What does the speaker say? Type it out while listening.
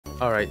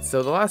Alright,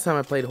 so the last time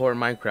I played horror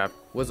Minecraft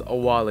was a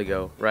while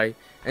ago, right?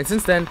 And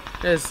since then,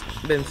 there's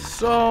been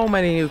so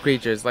many new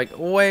creatures, like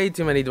way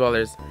too many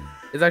dwellers.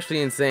 It's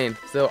actually insane.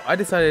 So I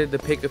decided to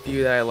pick a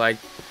few that I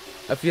liked,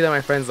 a few that my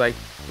friends liked,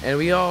 and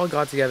we all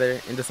got together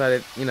and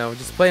decided, you know,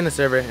 just play in the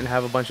server and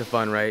have a bunch of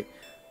fun, right?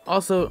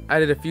 Also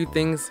added a few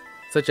things,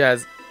 such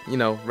as, you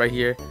know, right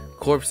here,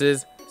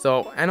 corpses.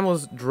 So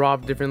animals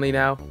drop differently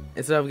now.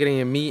 Instead of getting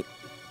a meat,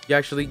 you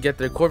actually get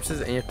their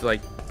corpses and you have to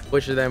like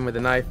butcher them with a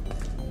knife.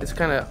 It's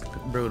kind of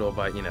brutal,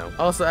 but you know.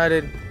 Also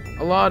added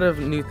a lot of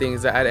new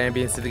things that add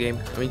ambience to the game.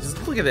 I mean,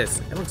 just look at this.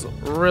 It looks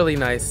really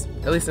nice,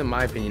 at least in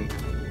my opinion.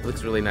 It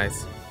looks really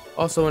nice.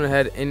 Also went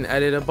ahead and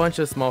added a bunch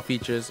of small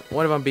features.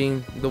 One of them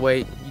being the way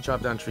you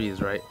chop down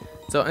trees, right?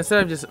 So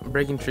instead of just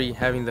breaking tree,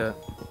 having the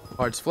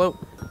parts float,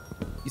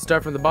 you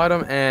start from the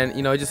bottom and,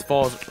 you know, it just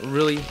falls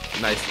really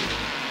nicely.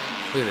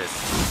 Look at this.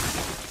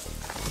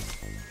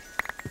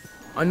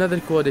 Another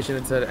cool addition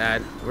that to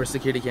add were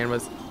security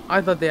cameras.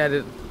 I thought they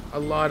added a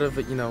lot of,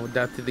 you know,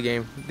 depth to the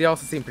game. They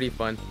also seem pretty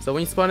fun. So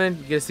when you spawn in,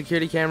 you get a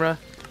security camera.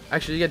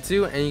 Actually, you get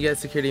two, and you get a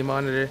security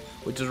monitor,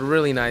 which is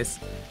really nice.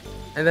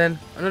 And then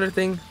another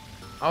thing,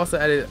 I also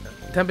added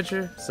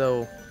temperature.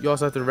 So you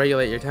also have to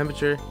regulate your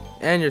temperature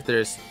and your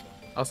thirst.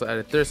 Also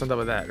added thirst on top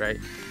of that, right?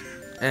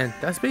 And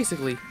that's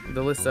basically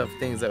the list of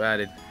things I've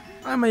added.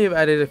 I may have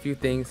added a few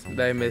things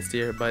that I missed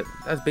here, but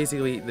that's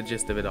basically the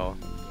gist of it all.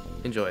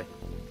 Enjoy.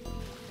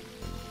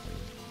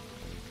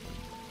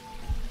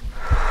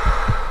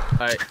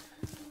 Alright,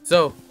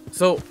 so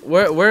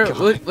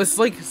let's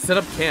like set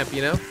up camp,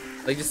 you know,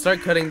 like just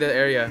start cutting the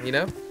area, you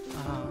know.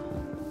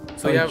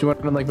 So do you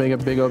want to like make a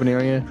big open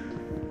area?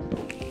 There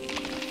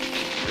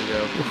we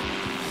go.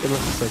 It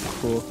looks like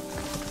cool.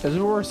 Is this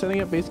where we're setting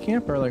up base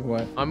camp or like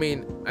what? I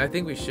mean, I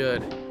think we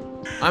should.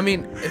 I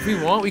mean, if we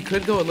want, we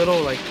could go a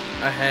little like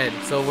ahead,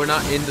 so we're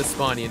not in the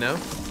spawn, you know.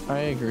 I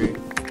agree.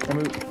 I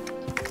mean,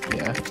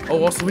 yeah.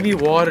 Oh, also we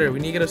need water. We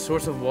need to get a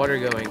source of water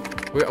going.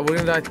 We're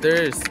gonna die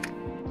thirst.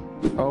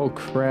 Oh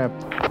crap.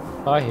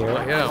 I hear.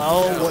 Oh, yeah.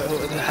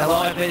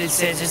 Hello, is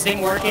this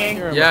thing working?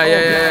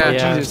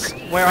 Yeah. Jesus.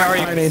 Where are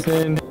you? Hi,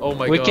 Nathan. Oh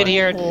my god. We can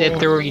hear it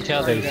through each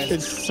other.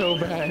 It's so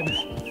bad.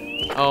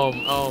 We're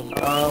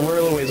a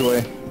little ways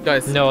away.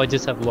 Guys. No, I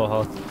just have low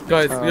health.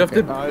 Guys, we have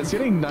to. It's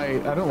getting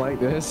night. I don't like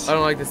this. I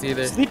don't like this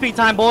either. Sleeping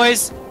time,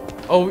 boys.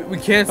 Oh, we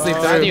can't sleep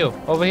Where are through. you?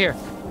 Over here.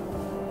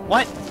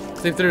 What?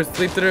 Sleep through.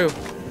 Sleep through.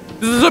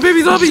 This is a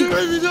baby zombie.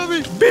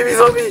 Baby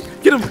zombie.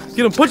 Get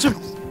him. Punch him.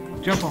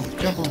 Jump on.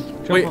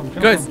 Wait,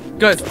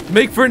 guys,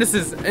 make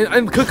furnaces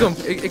and cook them.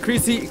 It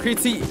creates heat.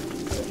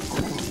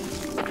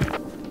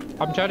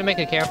 I'm trying to make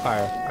a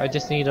campfire. I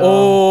just need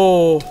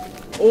Oh.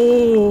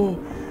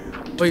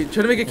 Wait,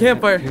 try to make a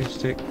campfire.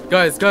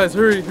 Guys,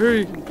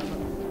 hurry.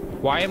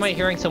 Why am I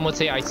hearing someone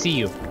say I see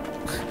you?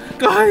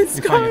 Guys,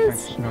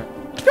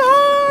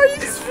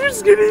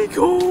 it's getting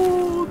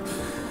cold.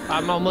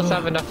 I'm almost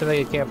have enough to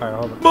make a campfire.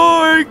 Hold on.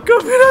 Mark, I'm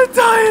gonna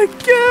die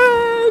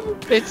again.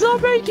 It's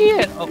not making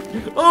it.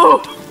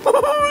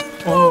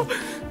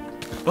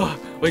 Oh,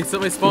 wait,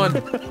 somebody spawned.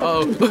 Make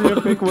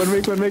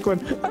one.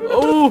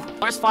 Oh,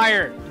 Where's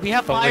fire? We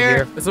have Over fire.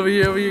 here. it's over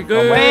here.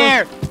 Go.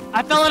 Where?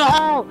 I fell in a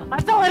hole.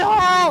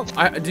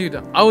 Dude,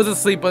 I was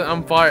asleep, but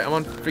I'm fire.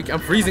 I'm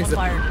freezing. I'm on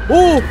fire.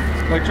 Oh,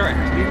 Like, try.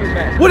 Leave me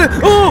back. what?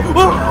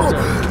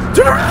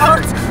 Turn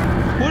around.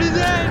 What is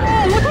that?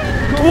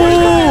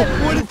 Oh.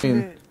 What is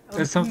it?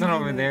 There's something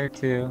over there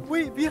too.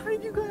 Wait,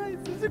 behind you guys.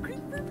 There's a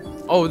creeper.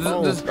 Oh,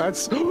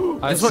 That's.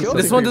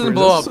 this one doesn't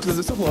blow up. Does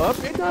this blow up?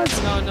 It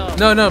does.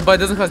 No. No, but it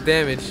doesn't cause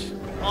damage.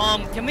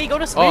 Can we go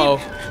to sleep? Uh-oh.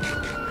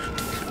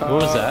 What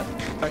was that?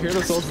 I hear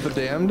the souls of the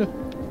damned.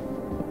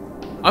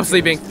 I'm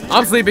sleeping.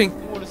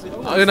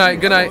 Good night.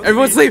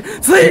 Everyone sleep.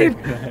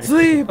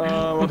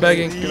 I'm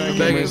begging.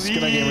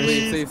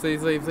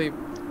 Sleep.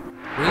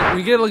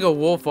 We get like a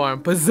wolf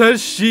farm.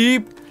 Possessed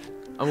sheep.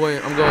 I'm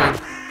going.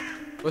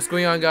 What's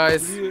going on,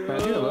 guys?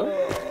 Matthew, hello?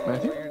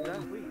 Matthew?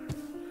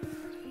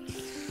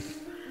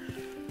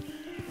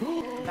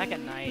 Back at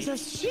night.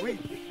 Wait,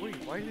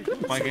 why are you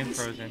doing? My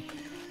game's frozen.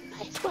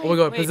 Oh my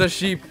god, possessed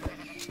sheep.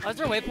 Are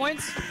there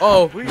waypoints?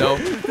 Oh, no.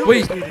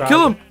 Wait,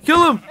 kill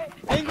him.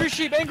 Angry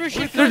sheep.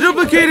 They're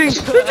duplicating.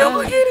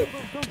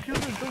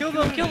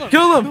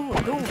 Kill them.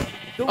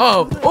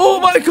 Oh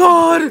my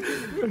god.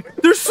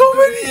 There's so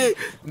many.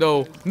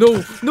 No.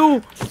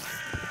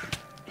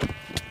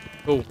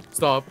 Oh,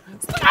 stop.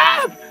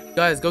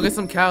 Guys, go get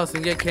some cows so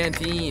we can get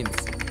canteens.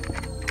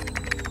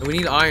 And we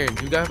need iron.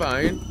 Do you guys have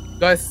iron?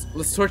 Guys,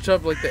 let's torch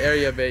up like the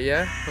area a bit,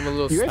 yeah? I'm a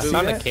little spooked.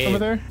 Not a cave. Over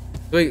there?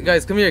 Wait,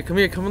 guys, come here. Come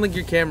and link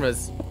your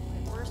cameras.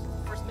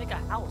 First make a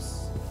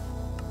house.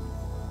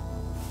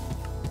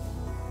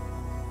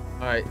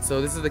 Alright,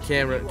 so this is the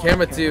camera.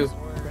 Camera 2.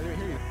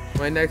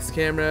 My next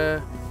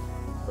camera.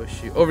 Oh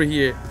shoot. Over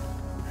here.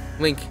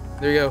 Link.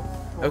 There you go.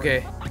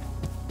 Okay.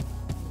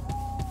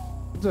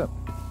 What's up?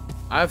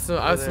 I have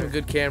some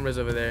good cameras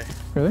over there.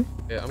 Really?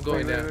 Yeah, I'm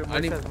going down. I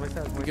need to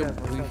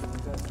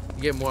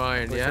get more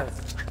iron, yeah?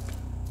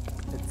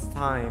 It's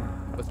time.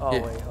 Oh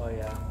Yeah. wait, oh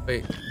yeah.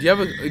 Wait, do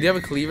you have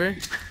a cleaver?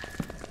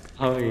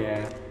 Oh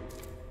yeah.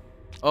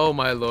 Oh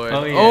my lord.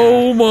 Oh, yeah.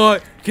 Oh my.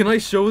 Can I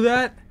show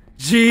that?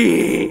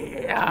 Gee.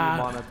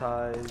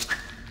 Monetize.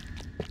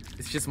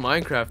 It's just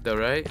Minecraft though,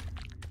 right?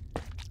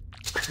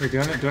 We're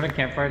doing a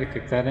campfire to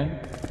cook that in.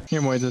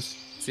 Here, Moises.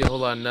 See a whole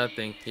lot of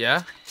nothing.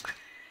 Yeah?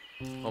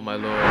 Oh my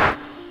lord.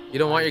 You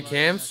don't want your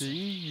cams? See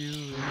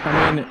you.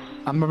 I mean,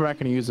 I'm not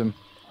gonna use them.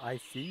 I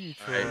see you,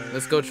 Troy. Alright,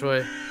 let's go,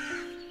 Troy.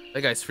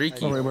 That guy's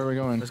freaky. Oh, wait, where are we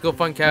going? Let's go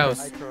find cows.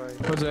 Hi, Troy.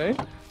 Jose?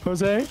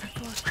 Jose?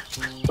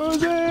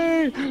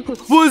 Jose!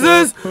 What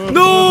is this?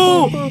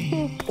 No!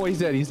 Oh, he's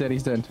dead, he's dead,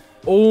 he's dead.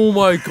 Oh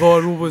my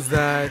god, what was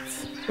that?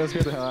 That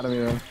scared the hell out of me,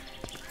 though.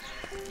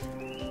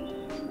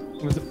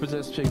 It was a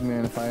possessed pig,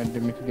 man, if I had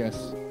to make a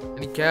guess.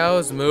 Any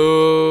cows?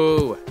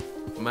 Moo!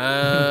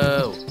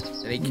 Moo!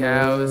 Any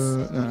cows?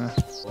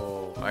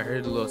 Oh, I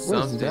heard a little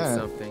something, that?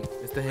 something.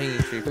 It's the hanging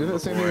tree Is from it the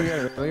same thing we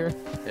before. got earlier?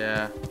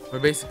 Yeah, we're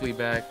basically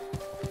back.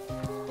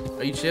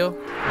 Are you chill?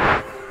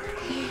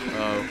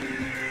 Oh.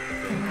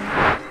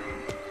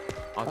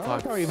 I'll I like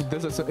talk. how he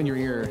does that in your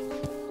ear.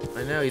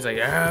 I know, he's like.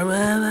 "Ah,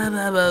 blah, blah,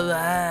 blah, blah,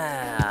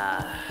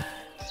 blah."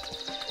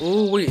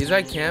 Oh, wait, is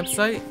that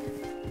campsite?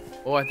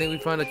 Oh, I think we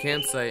found a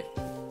campsite.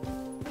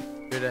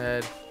 Straight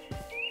ahead.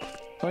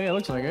 Oh yeah,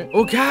 looks like it.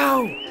 Oh,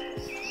 cow!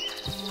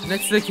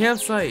 Next to the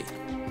campsite.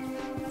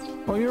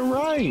 Oh, you're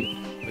right.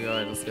 Oh my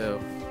god, let's go.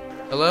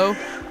 Hello?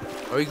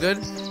 Are we good?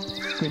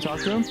 Can we talk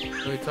to him?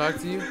 Can we talk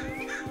to you?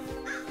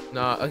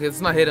 Nah, okay,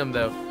 let's not hit him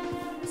though.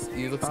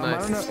 He looks I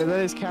nice. don't know. Is that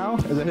his cow?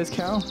 Is that his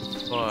cow?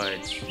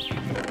 Fudge.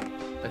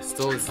 I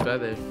stole his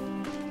feather.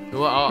 You know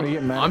what? Are you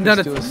getting mad I'm if down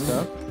he to steals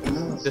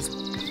stuff? just.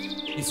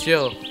 He's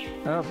chill.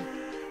 Oh,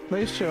 no,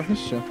 he's chill.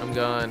 He's chill. I'm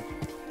gone.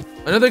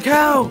 Another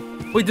cow!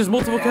 Wait, there's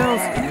multiple cows.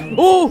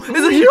 Oh, is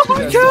it here?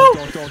 Don't, Cow!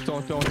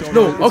 don't.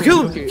 No, I'll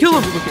kill him. Okay, Kill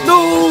him. duplicate.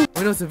 No!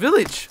 Wait, no, it's a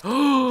village.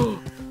 Oh,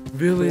 Wait,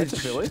 village.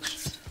 that's a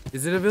village?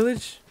 Is it a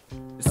village?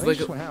 It's think like it's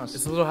just one house.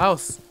 It's a little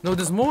house. No,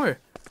 there's more.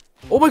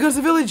 Oh my god, it's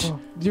a village. Oh,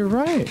 you're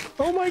right.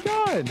 Oh my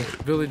god.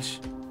 Village.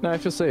 No, I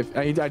feel safe.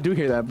 I do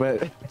hear that,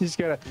 but you just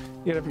gotta.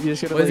 You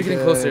just gotta. Why is it getting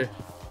closer?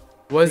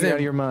 Why is Get out of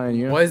it? your mind,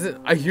 you know? Why is it?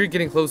 I hear it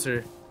getting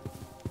closer.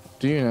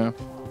 Do you know?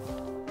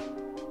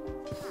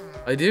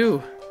 I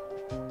do.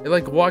 It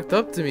like walked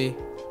up to me.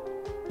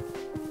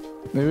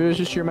 Maybe it was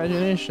just your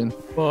imagination.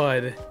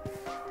 Bud.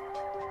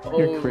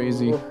 You're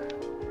crazy.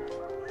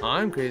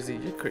 I'm crazy.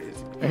 You're crazy.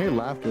 I hear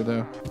laughter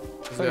though.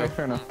 Let's Okay, go.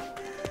 fair enough.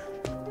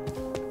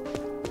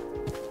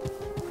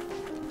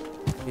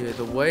 Yeah,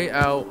 the way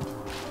out.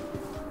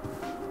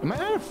 Am I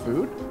out of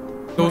food?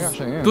 Those,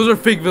 gosh, I am. those are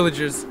fake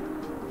villagers.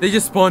 They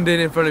just spawned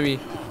in front of me.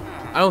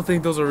 I don't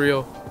think those are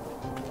real.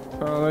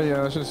 Oh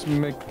yeah, let's just keep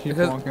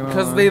walking on.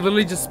 Because they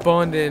literally just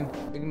spawned in.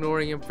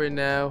 Ignoring him for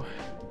now.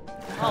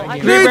 Oh, I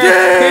They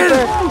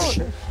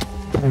did!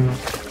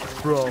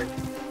 Bro.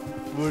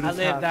 What I is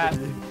live that.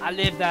 happening? I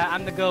live that.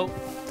 I'm the goat.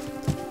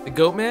 The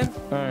goat man?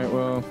 All right,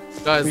 well,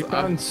 Guys, we I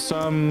found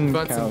some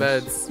found some cows.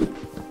 beds.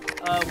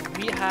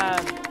 We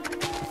have.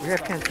 We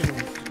have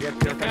canteens. We have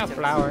pure Yeah, canteens.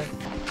 flower.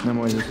 No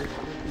more.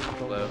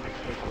 Hello.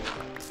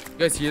 You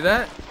guys hear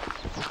that?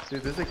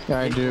 Dude, there's a Yeah,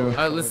 I do.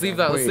 Let's leave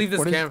that. Let's Wait, leave this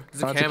what is- camera.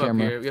 There's a oh, it's a cam up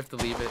camera. here. We have to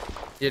leave it.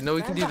 Yeah, no,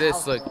 we can do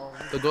this. Look,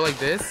 so go like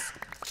this,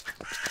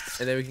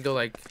 and then we can go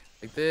like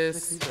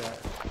this.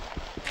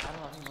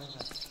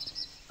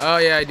 Oh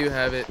yeah, I do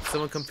have it.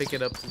 Someone come pick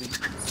it up, please.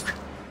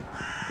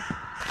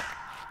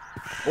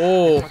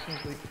 Oh,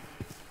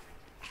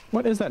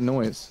 What is that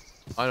noise?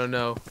 I don't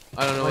know.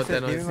 I don't know what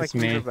that noise It's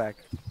is. me. Back.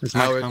 It's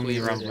Power my tummy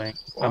cleaver. rumbling.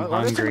 Why I'm are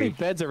there so many hungry.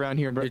 beds around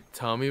here, bro? Your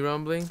tummy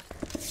rumbling?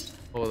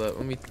 Hold up,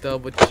 let me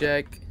double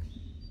check.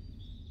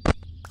 Do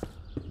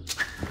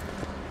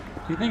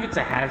you think it's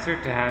a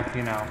hazard to have,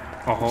 you know,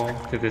 a hole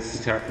to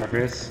this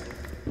purpose?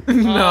 I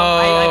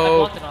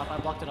No. blocked it off. I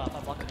blocked it off. I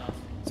blocked it off.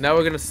 Now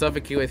we're gonna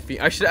suffocate with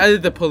feet. I should have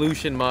added the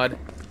pollution mod.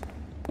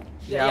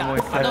 Yeah, I'm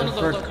with I that.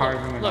 prefer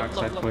carbon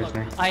monoxide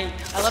poisoning. I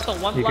left a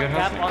one You block good,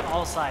 gap Jose? on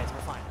all sides.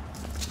 We're fine.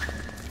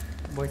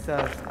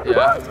 Moises.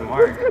 Yeah.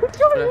 Smart.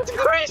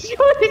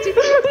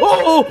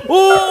 Oh!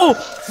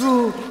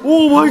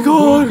 Oh my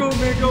god! Go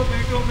man, go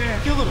man, go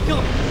man. Kill him.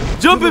 Kill him.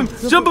 Jump him!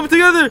 Jump him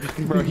together!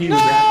 Bro, he was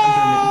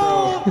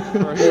after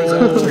me, bro. Bro, he was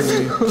after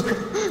me.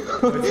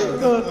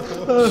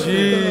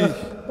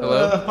 Jeez.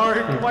 Hello?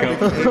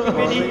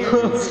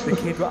 The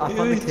cave, I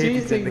found the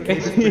cave. The cave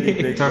is pretty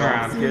big. Turn so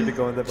around. I'm scared to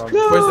go in the bump.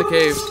 Where's the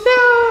cave?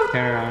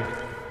 Turn around.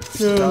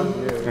 Down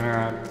here. Turn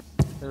around.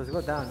 Let's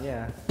go down,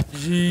 yeah.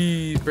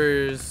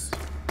 Jeepers.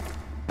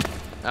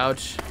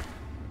 Ouch.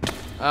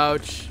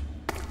 Ouch.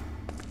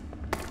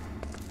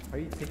 Why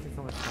are you taking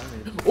so much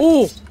damage?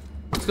 Oh!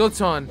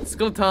 Skeleton.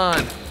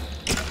 Skeleton.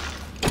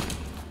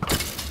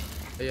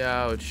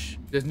 Yeah, ouch.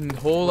 There's a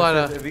whole lot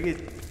of...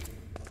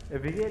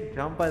 If we get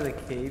jumped by the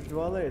cave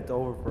dweller, it's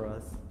over for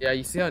us. Yeah,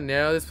 you see how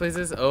narrow this place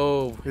is?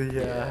 Oh.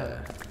 Yeah.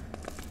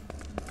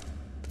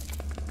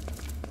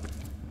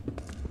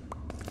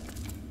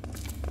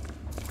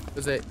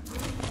 What's it?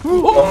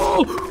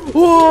 Oh!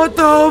 What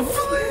the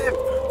flip?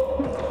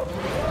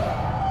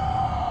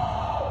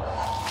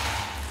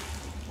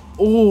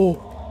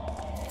 Oh!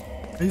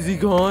 Is he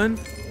gone?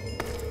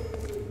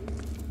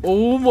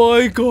 Oh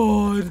my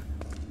god.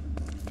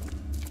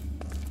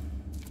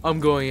 I'm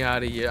going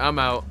out of here. I'm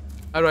out.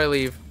 How do I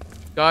leave?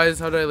 Guys,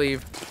 how do I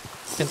leave?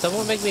 Can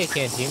someone make me a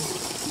canteen? I'm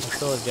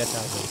still a jet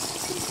out.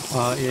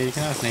 Yeah, you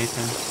can ask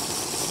Nathan.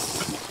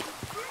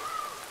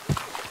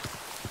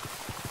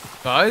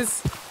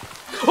 Guys?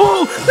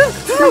 Oh!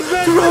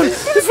 Run!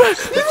 He's running!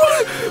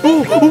 Oh!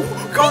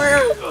 Come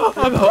here!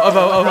 I'm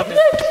out.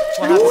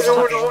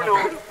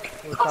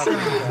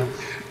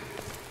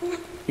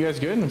 You guys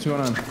good? What's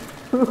going on?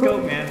 Go,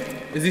 man.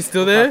 Is he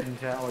still there?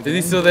 Is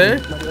he still there?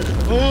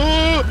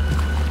 What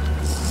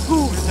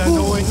is that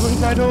noise? What is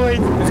that noise?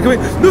 He's coming!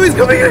 No, he's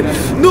coming in!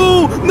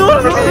 No!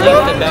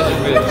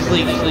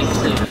 Sleep.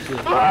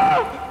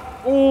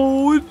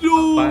 Oh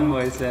no! Bye,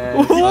 Moises.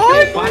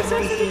 What? My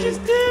sensor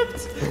just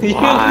dipped.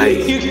 Why?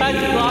 You guys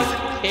lost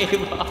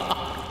game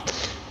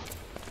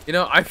off. You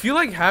know, I feel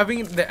like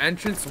having the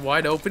entrance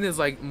wide open is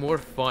like more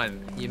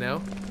fun, you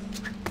know?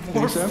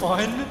 More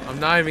fun? I'm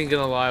not even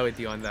gonna lie with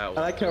you on that I one.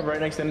 like how right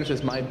next to it is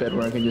just my bed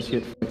where I can just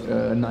get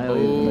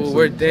annihilated. in my Oh, sleep.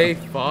 we're day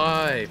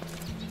 5.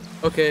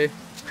 Okay.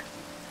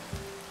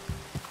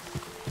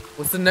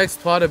 What's the next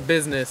plot of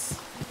business?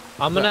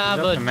 I'm gonna have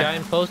a Nothing, man.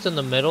 giant post in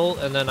the middle,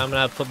 and then I'm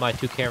gonna have to put my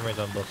 2 cameras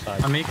on both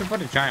sides. I mean, you can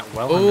put a giant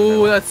well in the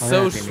middle. Oh, that's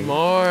so that'd be neat.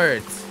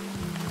 smart.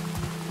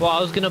 Well, I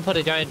was gonna put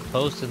a giant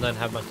post and then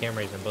have my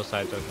cameras on both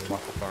sides so I can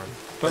walk the farm.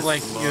 But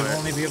like, smart. you'll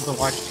only be able to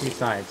watch 2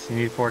 sides. You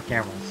need 4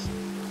 cameras.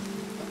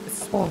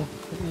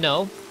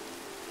 No.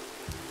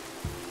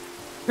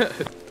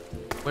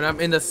 When I'm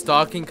in the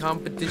stalking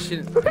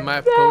competition, and my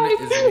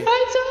opponent is me.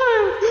 I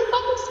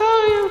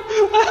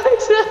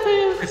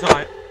saw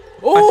him.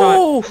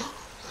 Oh!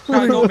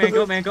 Go,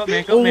 man.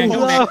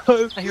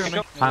 I hear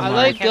him. I I'm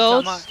like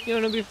Cam, goats. You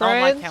wanna be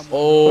friends?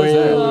 Oh,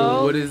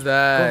 Hello? what is Go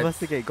that?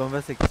 investigate. Go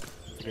investigate.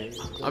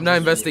 I'm not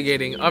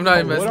investigating. I'm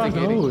not What are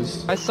investigating.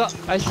 those?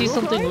 I see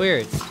something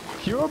weird.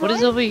 Hero What is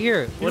Brian? over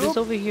here? What is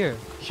over here?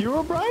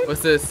 Hero Brian?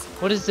 What's this?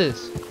 What is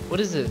this? What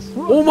is this?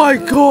 Oh my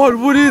god,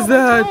 what is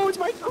that? Oh, it's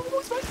my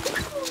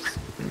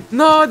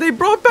No, they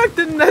brought back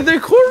the nether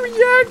core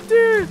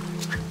reactor.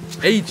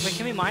 Wait, H.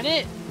 can we mine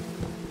it?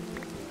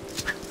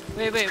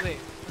 Wait. Wait,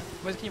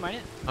 can you mine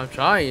it? I'm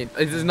trying.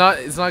 It's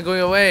not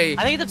going away.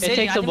 I think it's obsidian.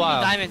 takes I a think while.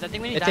 We need diamonds. I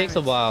think we need It diamonds. takes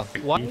a while.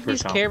 Why are For these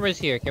some. cameras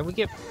here? Can we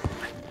get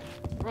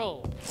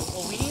Bro,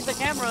 well, we need the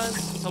cameras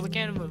so we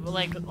can,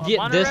 like, yeah,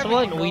 monitor this everything,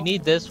 one? bro. We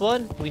need this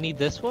one? We need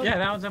this one? Yeah,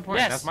 that one's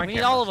important. Yes, That's my we need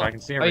camera, all of so I them.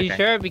 can see Are everything.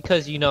 you sure?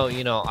 Because you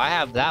know, I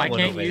have that I one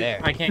can't over use.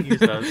 there. I can't use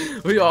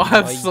those. We all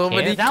have Oh, you so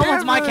many can't? That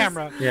one's my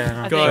cameras. camera.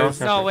 Yeah, I Guys. think.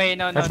 they're No, all wait,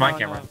 no. That's my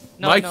camera.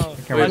 No, Mike- no. wait,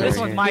 This wait, one's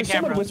wait. my There's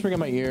someone camera. whispering in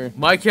my ear.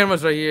 My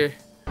camera's right here.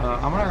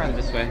 I'm gonna run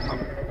this way.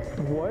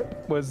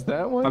 What was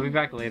that one? I'll be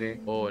back later.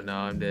 Oh no,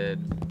 I'm dead.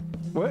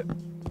 What?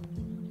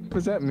 What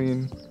does that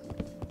mean?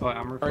 Oh,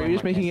 I'm Are recording you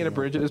just my making it a camera.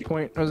 bridge at this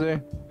point, Jose?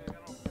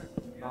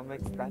 I'm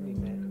expanding,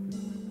 man.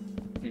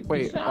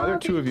 Wait, are there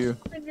 2 of you?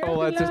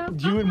 Oh, that's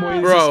just you and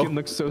Moises' Bro. skin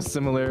look so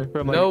similar.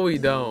 From, like, No, we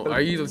don't.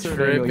 Are you it's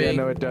triangle. Yeah, tripping?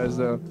 no, it does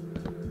though.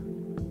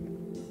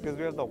 Because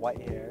we have the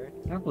white hair.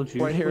 Apple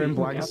juice, White hair please. and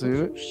black Apple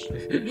suit.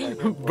 juice.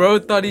 Bro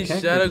thought he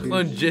Cactus shadow juice,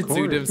 clone of jitsu'd course.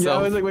 Yeah, I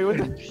himself. was like, wait, what?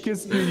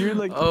 Because you're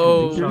like,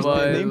 Oh your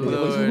my nameplate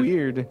looks lord.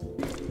 weird.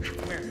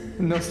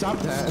 No, stop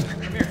that.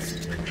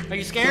 Are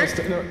you No, scared?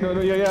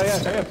 no,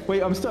 yeah.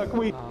 Wait, I'm stuck.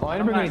 Wait. Oh, I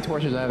didn't bring any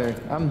torches either.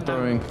 I'm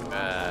throwing. No.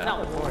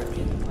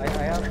 I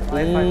have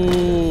 5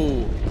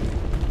 Ooh.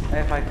 I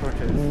have 5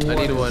 torches. I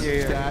need one.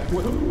 Here. That,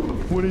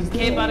 what is that?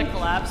 Cave about to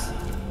collapse.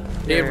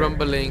 Hey,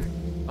 rumbling.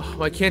 Oh,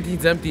 my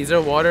canteen's empty. Is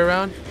there water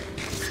around?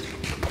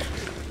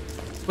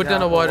 Put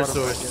down a water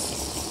source.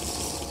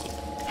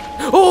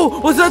 Oh,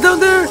 what's that down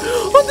there?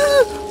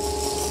 Oh,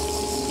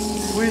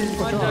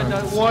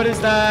 What is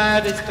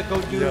that? It's the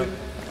goat dude.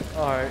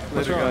 Alright,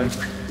 What's later wrong? guys.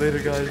 Later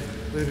guys.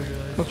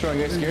 What's wrong?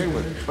 Get scared?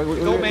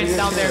 Goat man's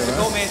down there. The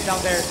goat man's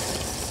down there.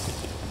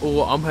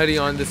 Oh, I'm heading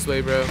on this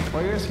way, bro.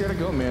 Why are you guys scared of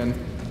Goat Man?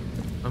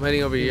 I'm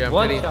heading over here. I'm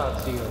One heading.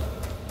 shot to you.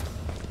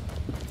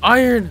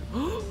 Iron.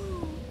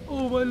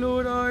 Oh my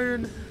lord,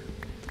 iron.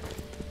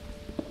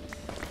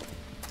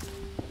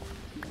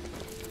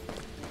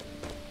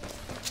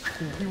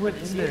 He went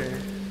in there.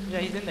 Yeah,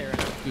 he's in there.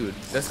 Dude,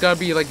 that's gotta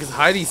be like his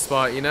hiding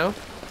spot, you know?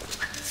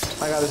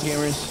 I got this,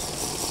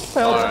 gamers.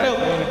 Alright. I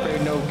ain't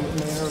afraid no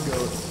man or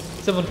goat.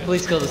 Someone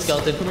please kill the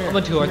skeleton. I'm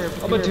on 2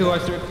 hearts. I'm on 2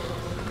 hearts.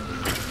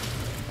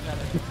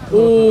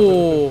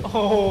 Oh,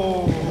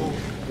 Oh.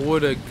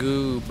 what a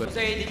goob.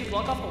 Jose, did you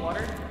block off the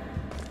water?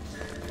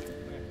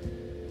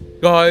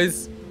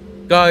 Guys,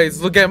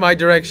 look at my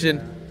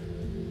direction.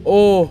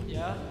 Oh,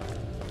 Yeah.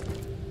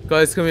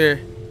 guys, come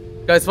here.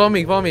 Guys, follow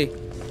me.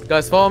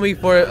 Guys, follow me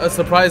for a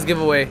surprise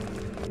giveaway.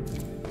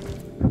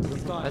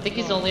 I think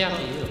he's only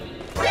after you.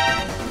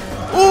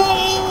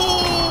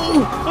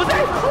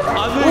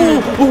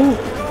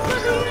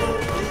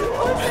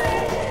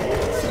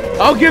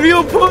 I'll give you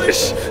a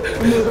push.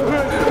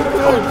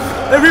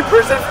 Every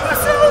person for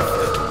themselves.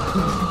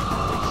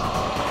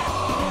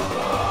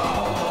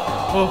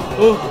 Oh,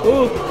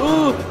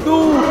 no,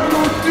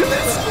 don't do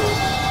this.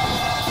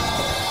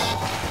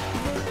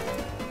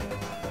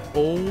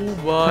 Oh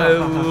My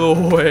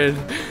lord.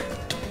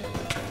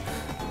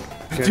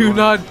 Do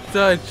not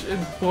touch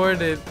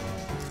imported.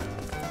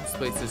 This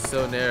place is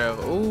so narrow.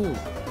 Ooh.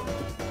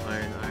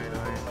 Iron, iron,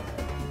 iron.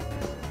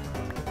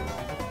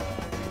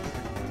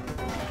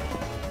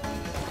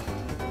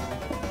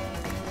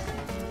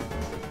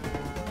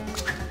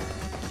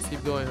 Let's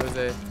keep going,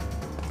 Jose.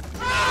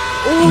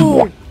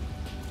 Oh!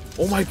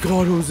 Oh my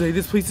god, Jose,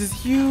 this place is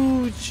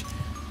huge.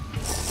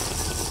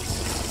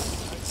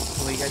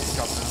 Well, you guys can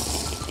drop now.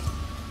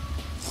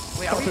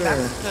 Wait, are we back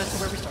to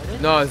where we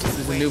started? No, this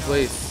is a new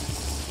place.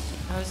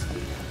 How's-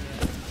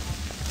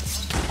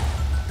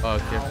 Oh,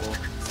 careful.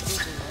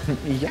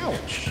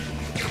 Youch.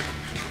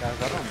 Guys,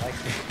 I don't like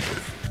it.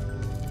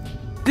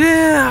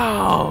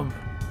 Damn!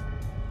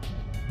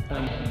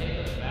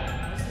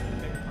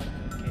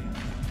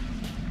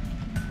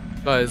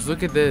 Guys,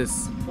 look at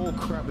this. Oh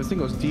crap, this thing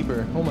goes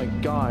deeper. Oh my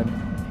god.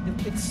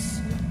 It's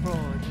bro.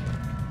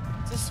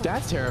 It's just so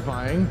That's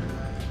terrifying.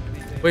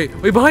 Wait,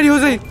 wait, behind you,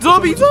 Jose!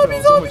 Zombie,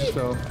 zombie, Someone zombie! just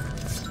fell.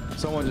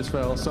 Someone just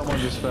fell. Someone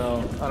just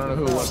fell. I don't know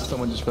who it was, but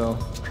someone just fell.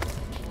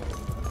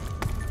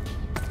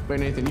 Wait,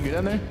 Nathan, you good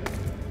down there?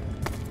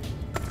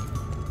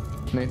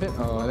 Nathan?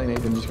 Oh, I think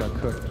Nathan just got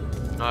cooked.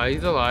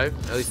 He's alive.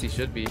 At least he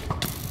should be.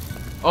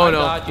 Oh no.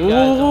 got you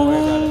guys, don't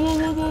worry about it.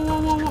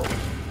 Whoa.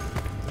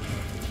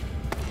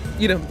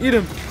 Eat him, eat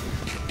him.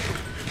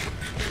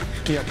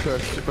 He got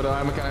cooked, but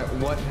I'm kind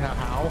of, what,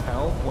 how,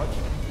 hell, what?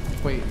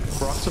 Wait,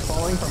 rocks are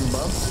falling from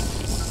above?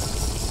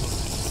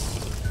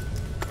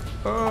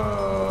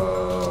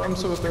 Oh, I'm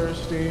so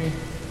thirsty.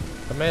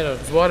 Tomatoes.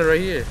 There's water right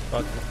here.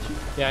 Fuck.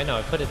 Yeah, I know.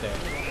 I put it there.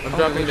 I'm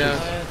dropping down.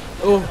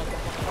 Oh.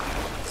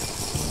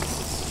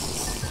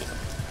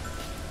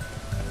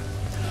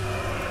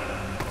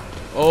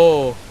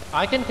 Oh.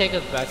 I can take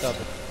us back up.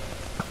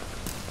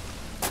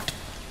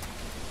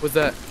 What's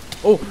that?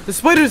 Oh, the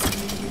spiders!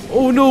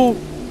 Oh no!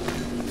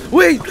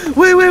 Wait!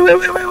 Wait!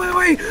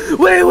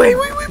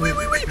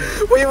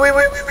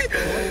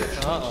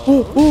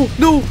 Uh-oh. Oh,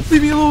 no!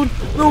 Leave me alone!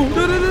 No!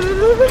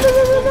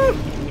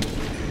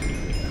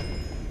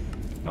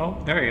 Oh,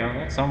 there you go.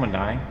 That's someone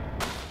dying.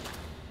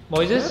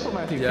 Moises?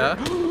 Matthew. Yeah?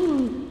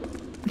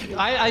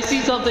 I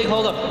see something.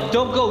 Hold up.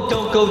 Don't go.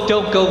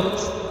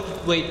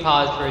 Wait,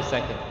 pause for a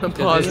second. 'Cause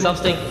Pause. there's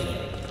something.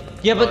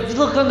 Yeah, but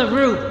look on the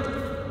roof.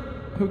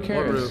 Who What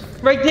cares? roof?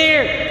 Right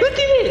there. Look at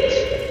it.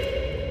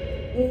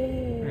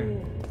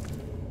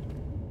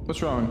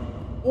 What's wrong?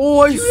 Oh,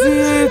 I see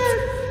it!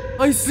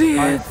 I see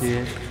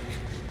it!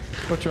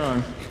 What's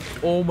wrong?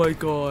 Oh my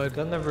god. It's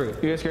on the roof.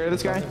 You guys scared of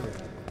this guy?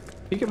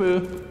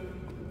 Peekaboo.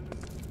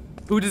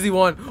 Who does he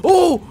want?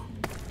 Oh!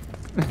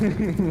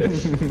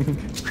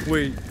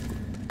 Wait.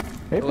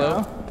 Hey,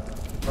 Hello?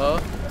 pal. Huh?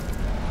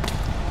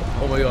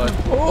 Oh my god.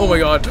 Oh my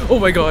god. Oh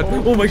my god.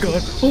 Oh my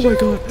god. Oh my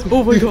god.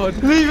 Oh my god.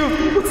 Leave him.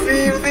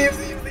 Leave.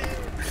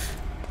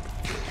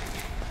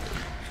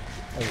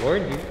 I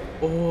warned you.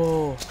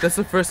 Oh, that's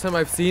the first time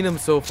I've seen him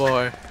so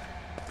far.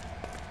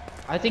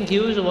 I think he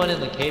was the one in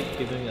the cave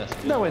giving us.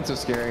 That went so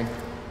scary.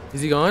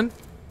 Is he gone?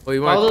 Oh,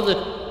 you Follow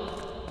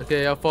want? the.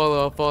 Okay, I'll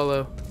follow.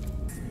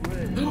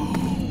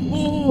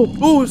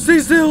 Oh, stay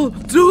still.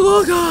 Do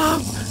look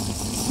up.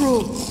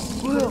 Bro.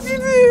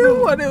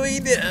 What do we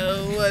do?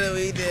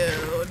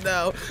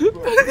 No.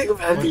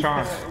 What's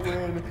wrong?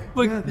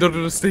 Look.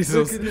 No, stay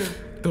still.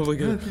 Don't look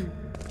at him.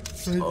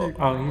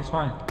 Oh, he's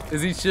fine.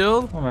 Is he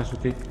chill? I'll mess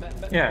with you.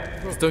 Yeah.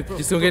 Just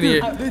don't get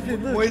here.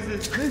 Nathan, look.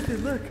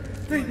 Nathan, look.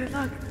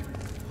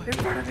 In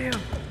front of you.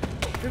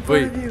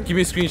 Wait, give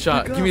me a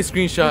screenshot. Give me a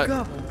screenshot.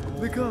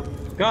 Look up.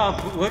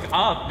 Look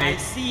up, I Nate.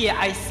 see it.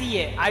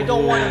 I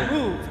don't want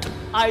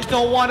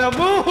to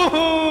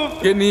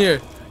move. Get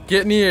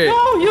near.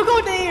 No, you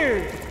go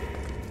there.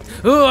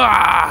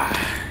 Ah!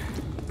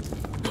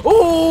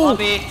 Oh!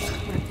 Bobby.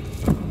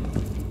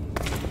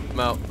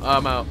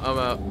 I'm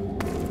out.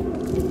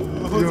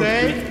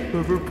 Jose.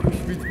 Whoever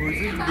pushed me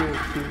towards it,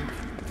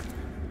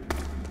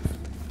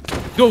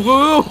 Go!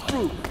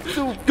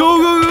 Go!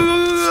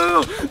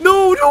 No!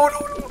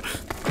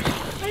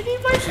 I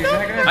need my stuff.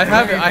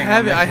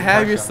 I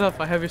have your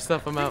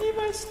stuff. I'm out. I need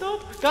my stuff.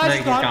 No, Guys,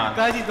 he's gone.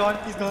 Guys, he's gone.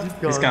 He's gone.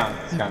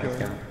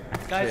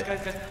 Guys.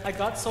 I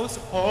got so.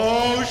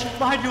 Oh shit!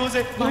 Behind you,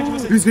 Jose.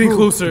 He's getting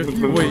closer.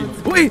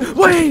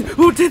 Wait!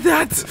 Who did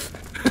that?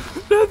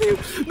 Matthew!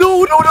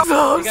 No!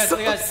 Guys,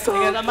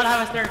 I'm gonna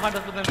have a snare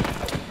contest with them.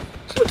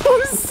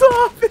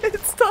 Stop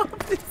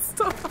it!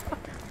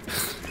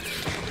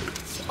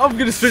 I'm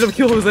gonna straight up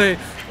kill Jose.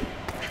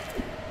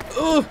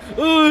 Oh!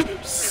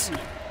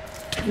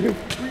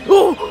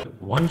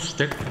 One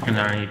stick and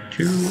I need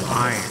 2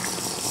 iron.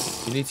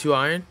 You need 2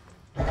 iron?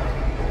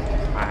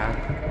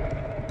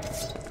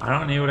 I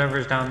don't need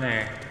whatever's down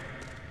there.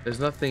 There's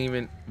nothing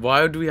even.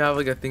 Why do we have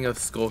like a thing of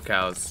skull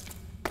cows?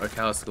 Or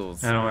cow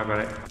skulls? Don't worry about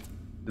it.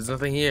 There's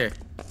nothing here.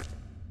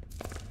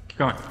 Keep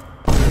going.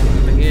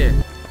 Nothing here.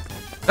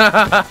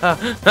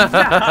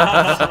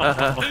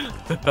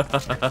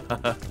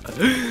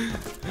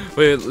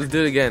 Wait, let's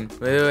do it again.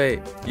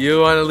 Wait.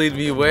 You want to lead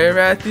me where,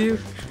 Matthew?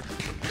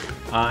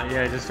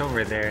 Yeah, just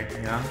over there,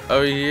 you know?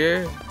 Over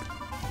here?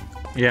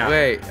 Yeah.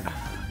 Wait.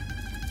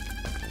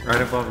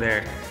 Right above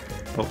there.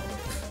 Oh,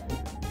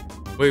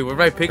 Wait, where'd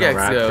my the pickaxe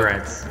rat go?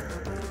 threats.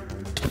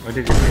 Where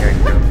did your pickaxe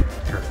go?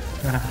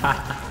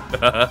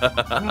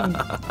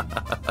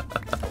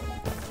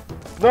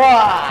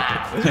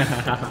 Nah, you're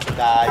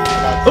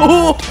not.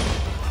 Oh!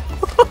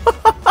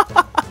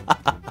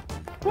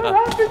 What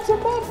happened to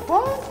my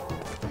butt?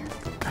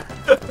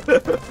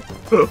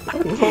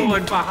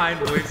 Someone behind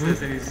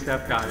voices and he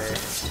stepped on it.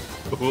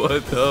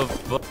 What the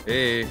fuck?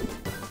 Hey,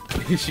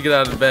 you should get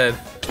out of bed.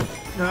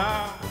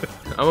 No.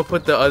 I'm gonna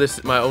put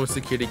my own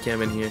security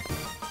cam in here.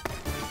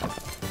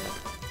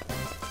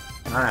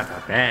 Not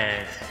the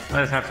best.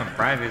 Let us have some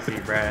privacy,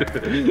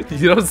 bruh.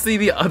 You don't see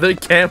the other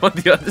cam on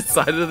the other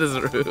side of this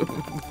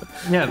room.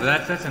 Yeah,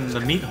 that's in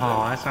the meat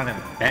hall. That's not in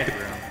the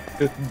bedroom.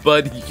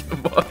 Buddy,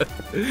 come on.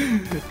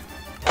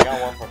 I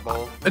got one for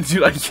both.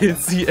 Dude, I can't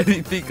see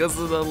anything because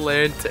of the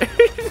lantern.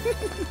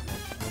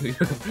 I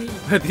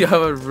think you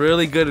have a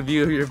really good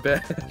view of your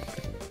bed.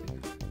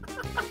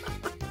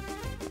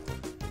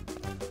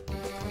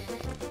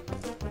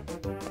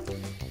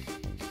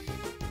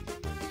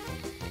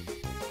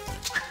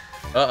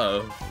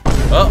 Uh-oh.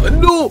 Oh,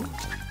 no!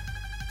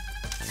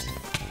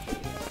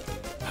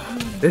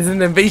 This is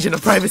an invasion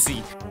of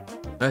privacy.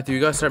 Matthew,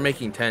 you gotta start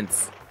making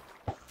tents.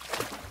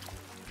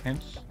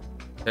 Tents?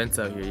 Tents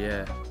out here,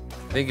 yeah.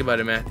 Think about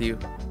it, Matthew.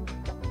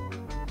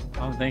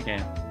 I'm thinking.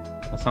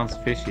 That sounds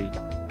fishy.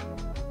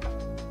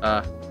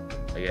 I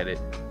get it.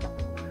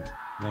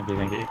 Thank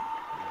you.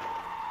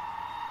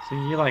 See,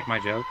 you like my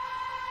joke.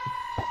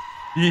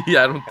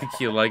 Yeah, I don't think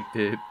you liked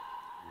it.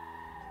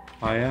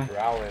 Oh, yeah?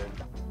 Growling.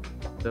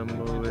 So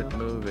move it,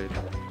 move it.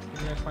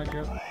 You like my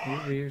joke?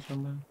 Over here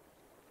somewhere.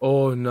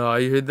 Oh no,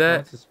 you heard that?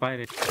 That's a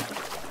spider.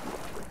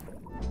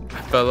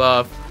 I fell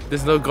off.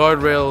 There's no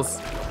guardrails.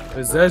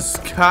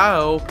 Possessed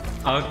cow.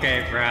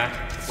 Okay, bruh.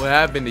 What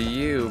happened to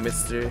you,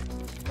 mister?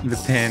 The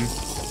pin.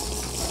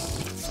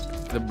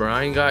 The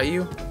Brian got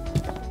you?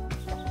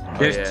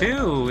 There's yeah.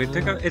 two.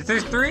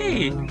 There's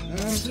three.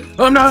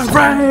 I'm not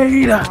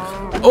afraid!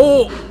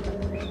 Oh!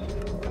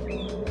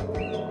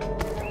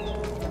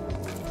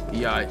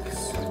 Yikes.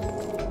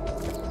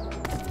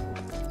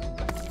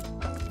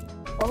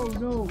 Oh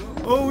no!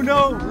 Oh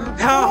no!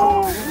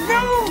 No!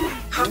 No!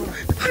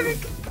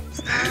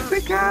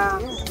 The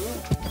cows!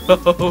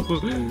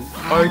 Oh,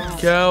 our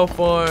cow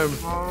farm.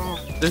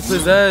 They're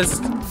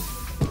possessed.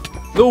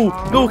 No,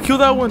 no, kill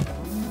that one.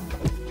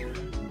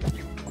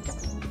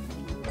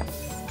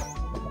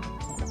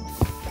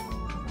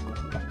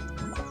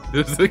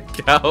 There's a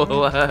cow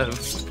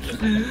left.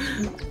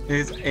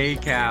 There's a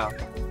cow.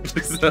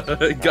 Guys,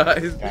 Guy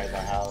in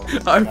the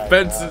house. our Guy in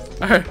fence the is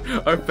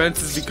house. our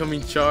fence is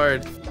becoming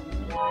charred.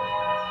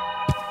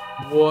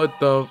 What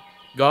the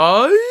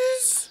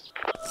guys?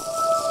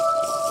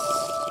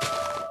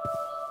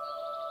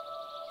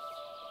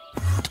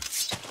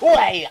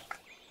 Wait!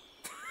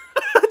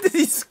 Did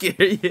he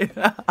scare you?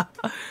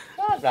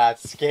 I'm not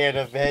scared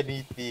of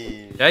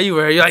anything. Yeah, you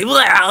were. You're like,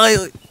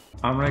 "Blah."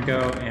 I'm gonna go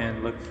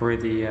and look for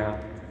the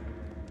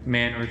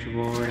man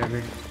ritual or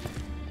whatever.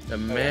 The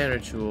man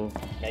ritual.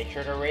 Make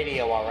sure the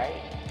radio, alright?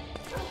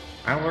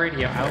 I'm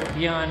worried. I'll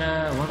be on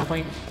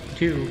 1.2,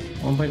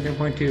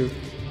 1.3.2.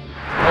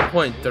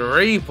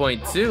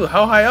 1.3.2.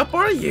 How high up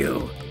are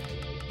you?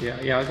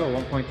 Yeah, I'll go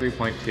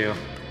 1.3.2.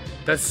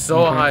 That's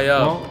so high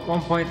up.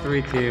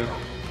 1.32.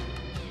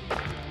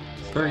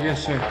 Sir,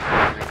 yes, sir.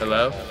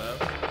 Hello?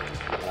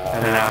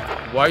 Hello.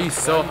 Why are you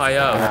so high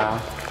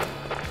up?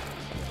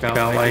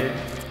 Felt like it.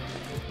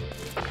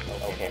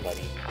 Okay,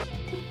 buddy.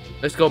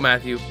 Let's go,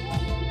 Matthew.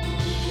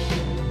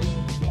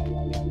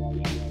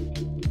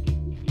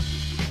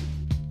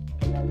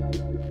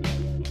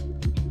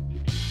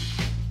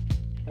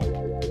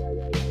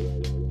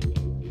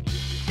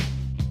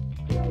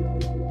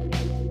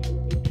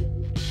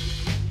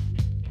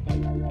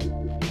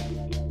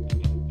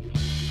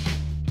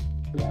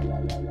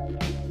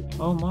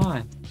 Oh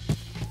my.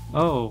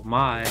 Oh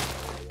my.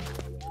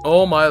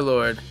 Oh my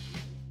lord.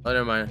 Oh,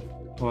 never mind.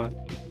 What?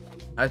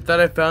 I thought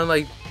I found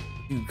like,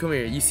 dude, come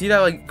here. You see that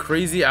like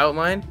crazy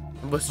outline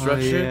of a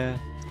structure? Oh, yeah.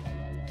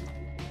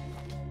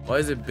 Why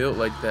is it built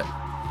like that?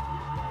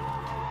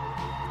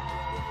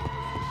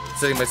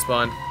 Setting my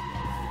spawn.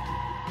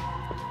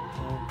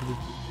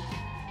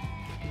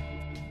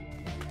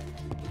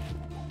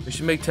 We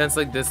should make tents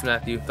like this,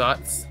 Matthew.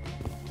 Thoughts?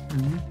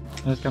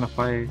 That's kind of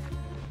fire.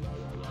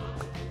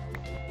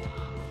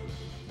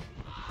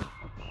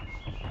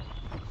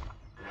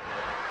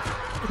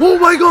 Oh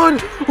my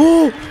god!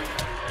 Oh!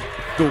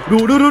 No.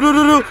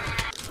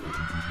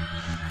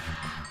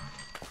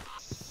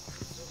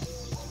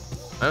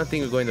 I don't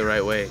think we're going the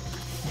right way.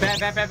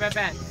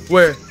 Bat.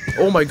 Where?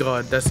 Oh my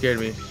god, that scared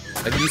me.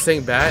 Like you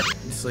saying bat?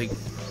 It's like...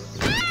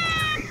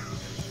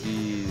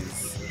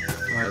 Jeez.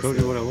 I told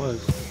you what it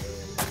was.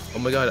 Oh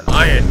my god,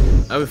 iron!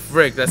 I'm a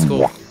frick, that's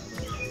cool.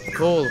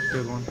 Cool.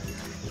 Good one.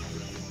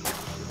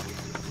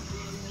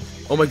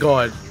 Oh my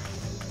god.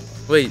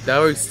 Wait, that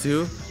works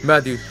too?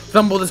 Matthew,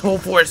 thumble this whole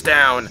forest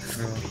down!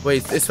 Yeah.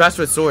 Wait, it's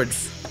faster with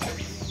swords.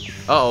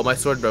 Uh oh, my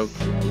sword broke.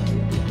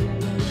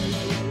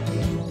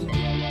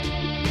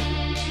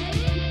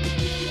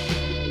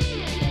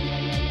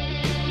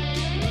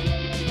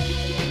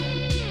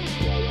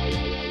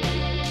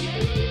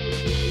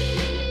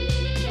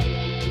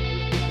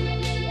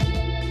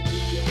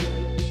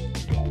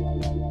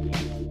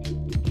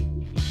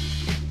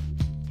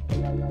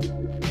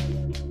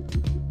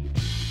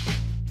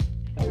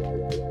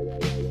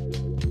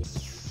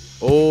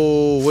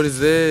 Oh, what is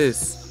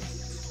this?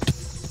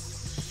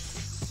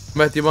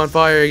 Matthew, I'm on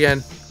fire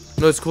again.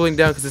 No, it's cooling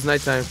down because it's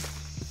nighttime.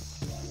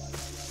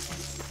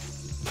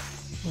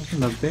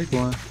 Wasn't a big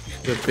one.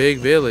 The big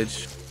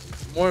village.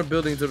 More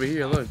buildings over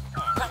here, look.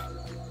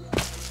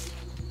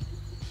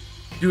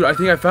 Dude, I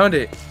think I found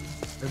it.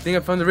 I think I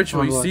found the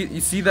ritual. Oh,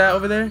 You see that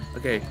over there?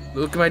 Okay,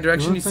 look in my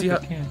direction. You It looks see like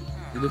how a can.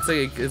 it looks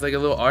like it's like a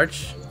little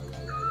arch.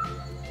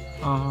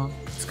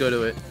 Let's go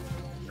to it.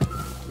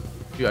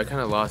 Dude, I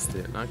kind of lost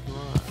it. Not gonna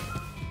lie.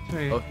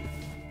 Wait. Oh.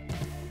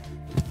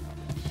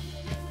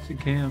 It's a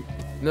camp.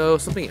 No,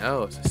 something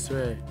else. I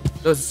swear.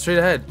 No, it's straight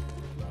ahead.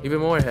 Even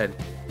more ahead.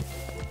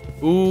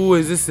 Ooh,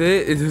 is this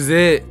it? Is this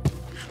it?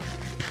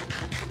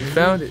 We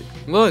found it.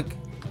 Look.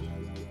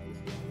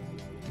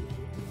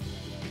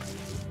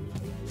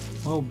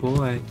 Oh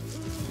boy.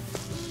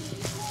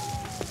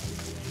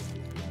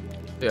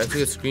 Yeah, I took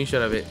a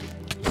screenshot of it.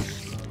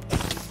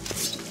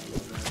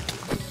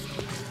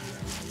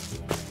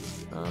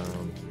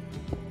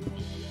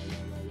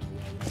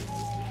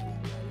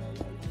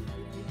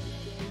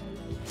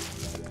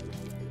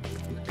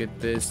 Look at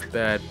this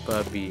bad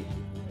puppy.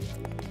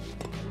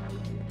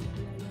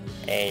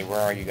 Hey, where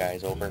are you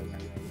guys? Over.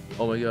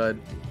 Oh my god.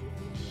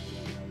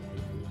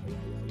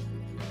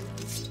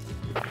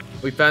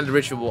 We found the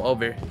ritual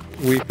over.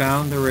 We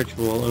found the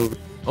ritual over.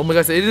 Oh my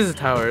gosh, it is a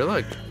tower.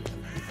 Look.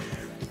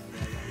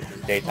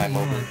 Daytime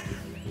over.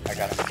 I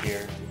got a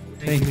here.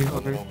 Thank you,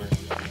 over.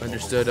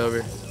 Understood,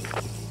 over.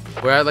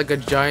 We're at like a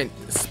giant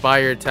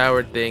spire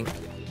tower thing.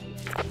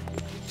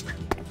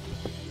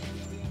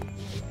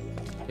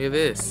 Look at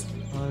this.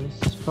 Oh,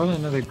 this is probably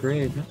another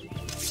grave.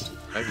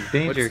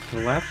 Danger,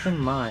 collapse in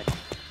mine.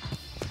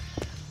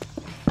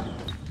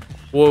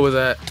 What was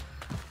that?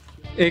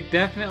 It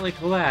definitely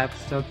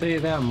collapsed, I'll tell you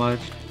that much.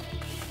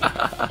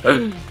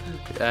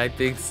 I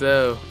think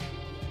so.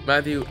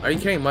 Matthew, are you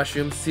carrying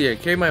mushrooms? Here,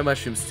 carry my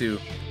mushrooms too.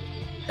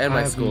 And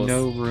my skulls. I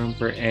have no room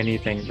for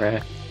anything,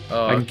 bruh.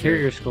 Oh, I can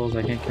carry your skulls,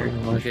 I can't carry your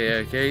mushrooms.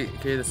 Okay, yeah,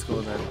 carry the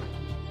skull then.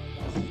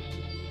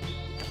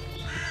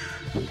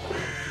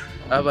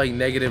 I have like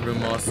negative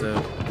room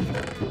also.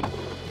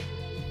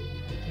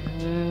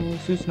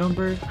 Is this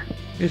number?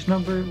 This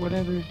number,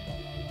 whatever.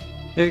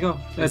 There you go.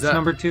 That's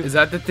number 2. Is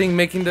that the thing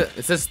making the...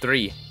 It says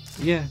 3.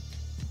 Yeah.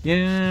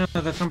 Yeah, no,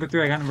 that's number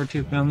 3. I got number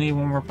 2. I'll need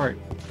one more part.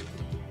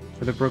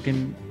 For the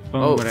broken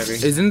bone, Oh, whatever.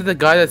 isn't it the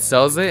guy that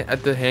sells it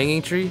at the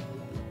hanging tree?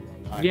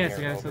 Yes,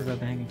 the guy that sells at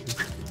the hanging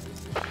tree.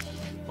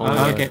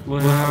 Oh, okay,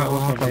 we'll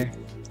hop there.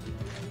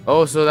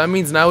 Oh, so that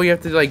means now we have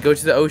to like go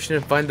to the ocean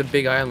and find the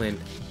big island.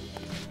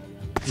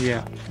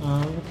 Yeah.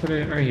 We'll put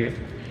it right here.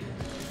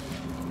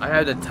 I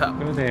have the top.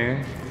 Go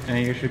there,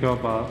 and you should go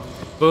above.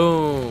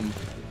 Boom.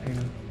 There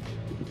you go.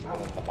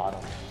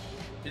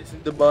 It's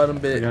in the bottom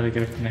We bit. gotta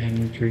get it from the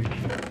hanging tree.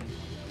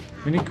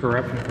 We need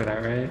corruption for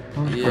that, right?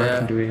 How much Yeah.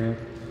 corruption do we have?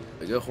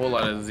 Like a whole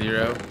lot of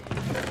 0.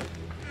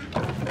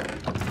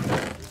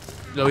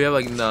 No, we have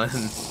like none.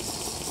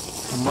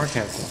 One more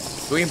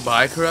castle. Can we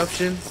buy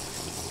corruption?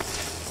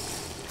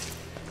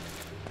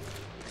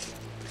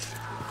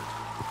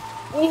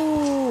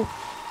 Oh!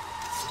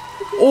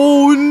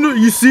 Oh no!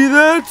 You see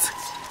that?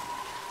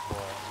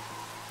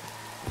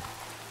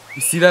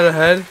 You see that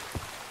ahead?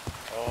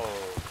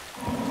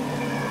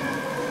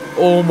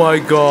 Oh my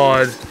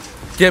god.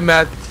 Get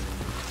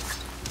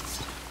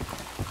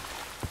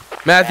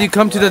Matthew,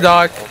 come to the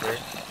dock.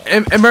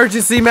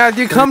 Emergency,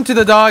 Matthew, come to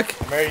the dock.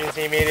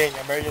 Emergency meeting.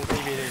 Emergency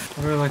meeting.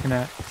 What are we looking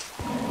at?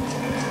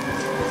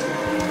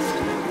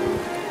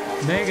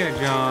 Mega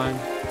John.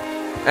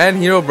 And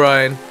Hero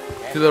Brian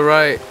to the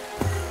right.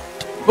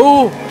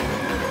 Oh!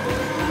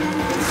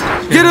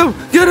 Get him!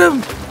 Get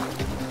him!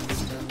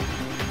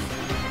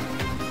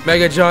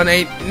 Mega John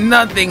ain't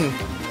nothing.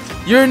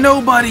 You're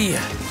nobody.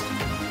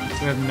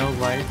 We have no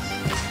lights.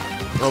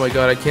 Oh my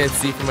god, I can't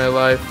see for my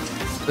life.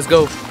 Let's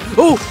go.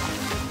 Oh!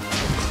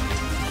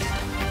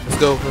 Let's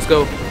go, let's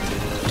go.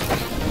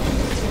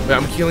 Wait,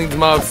 I'm killing the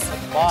mobs.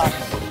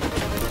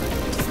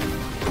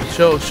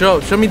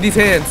 Show me these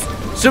hands.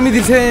 Show me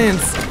these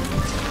hands.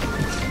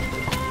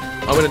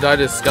 I'm gonna die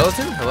to a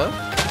skeleton? Hello?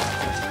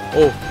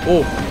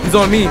 Oh, he's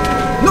on me.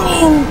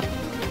 No!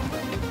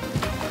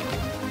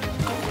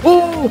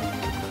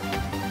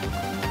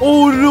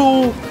 Oh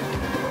no!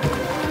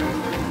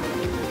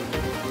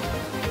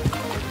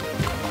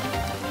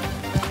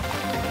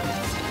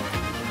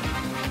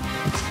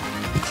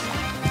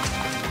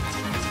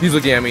 He's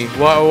looking at me.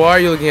 Why are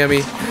you looking at me?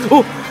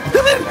 Oh!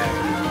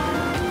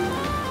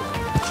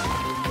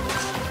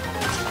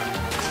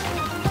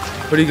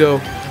 Where'd he go?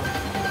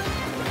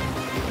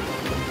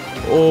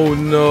 Oh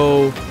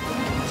no.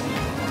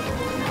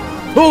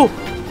 Oh!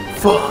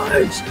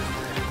 Fudge!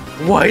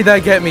 Why did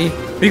that get me?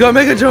 We got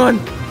Mega John!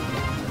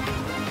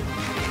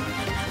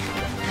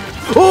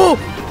 Oh!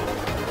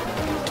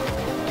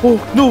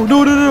 Oh, no,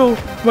 no, no, no, no.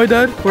 Am I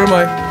dead? Where am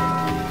I?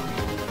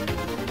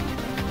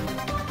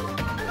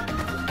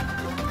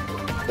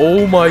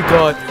 Oh my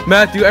god.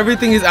 Matthew,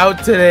 everything is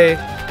out today.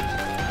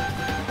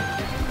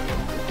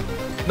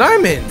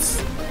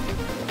 Diamonds!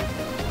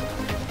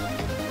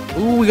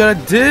 Ooh, we got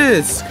a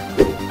disc!